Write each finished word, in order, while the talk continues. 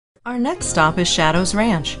Our next stop is Shadows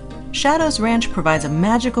Ranch. Shadows Ranch provides a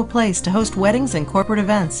magical place to host weddings and corporate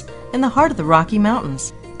events in the heart of the Rocky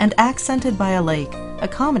Mountains, and accented by a lake,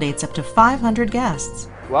 accommodates up to 500 guests.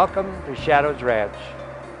 Welcome to Shadows Ranch.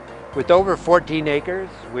 With over 14 acres,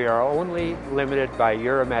 we are only limited by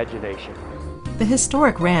your imagination. The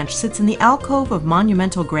historic ranch sits in the alcove of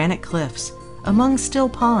monumental granite cliffs, among still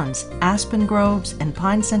ponds, aspen groves, and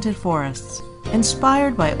pine-scented forests.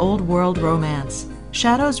 Inspired by old-world romance,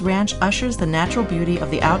 Shadows Ranch ushers the natural beauty of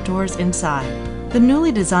the outdoors inside. The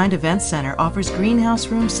newly designed event center offers greenhouse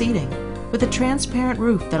room seating with a transparent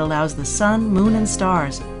roof that allows the sun, moon, and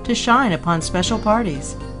stars to shine upon special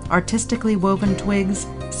parties. Artistically woven twigs,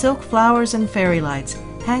 silk flowers, and fairy lights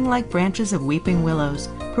hang like branches of weeping willows,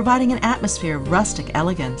 providing an atmosphere of rustic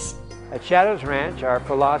elegance. At Shadows Ranch, our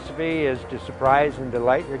philosophy is to surprise and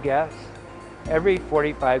delight your guests every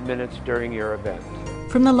 45 minutes during your event.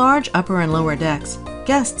 From the large upper and lower decks,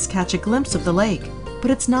 guests catch a glimpse of the lake,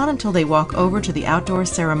 but it's not until they walk over to the outdoor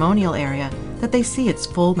ceremonial area that they see its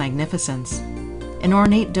full magnificence. An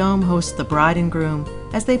ornate dome hosts the bride and groom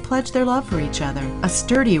as they pledge their love for each other. A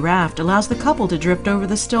sturdy raft allows the couple to drift over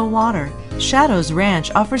the still water. Shadows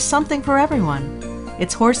Ranch offers something for everyone.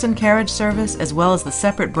 Its horse and carriage service, as well as the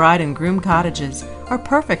separate bride and groom cottages, are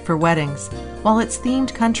perfect for weddings, while its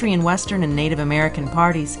themed country and western and Native American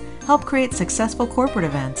parties help create successful corporate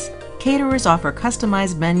events. Caterers offer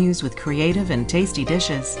customized menus with creative and tasty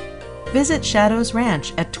dishes. Visit Shadows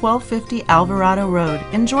Ranch at 1250 Alvarado Road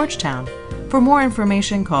in Georgetown. For more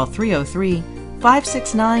information, call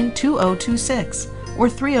 303-569-2026 or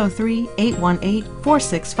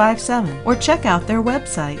 303-818-4657, or check out their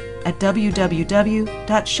website at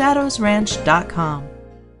www.shadowsranch.com.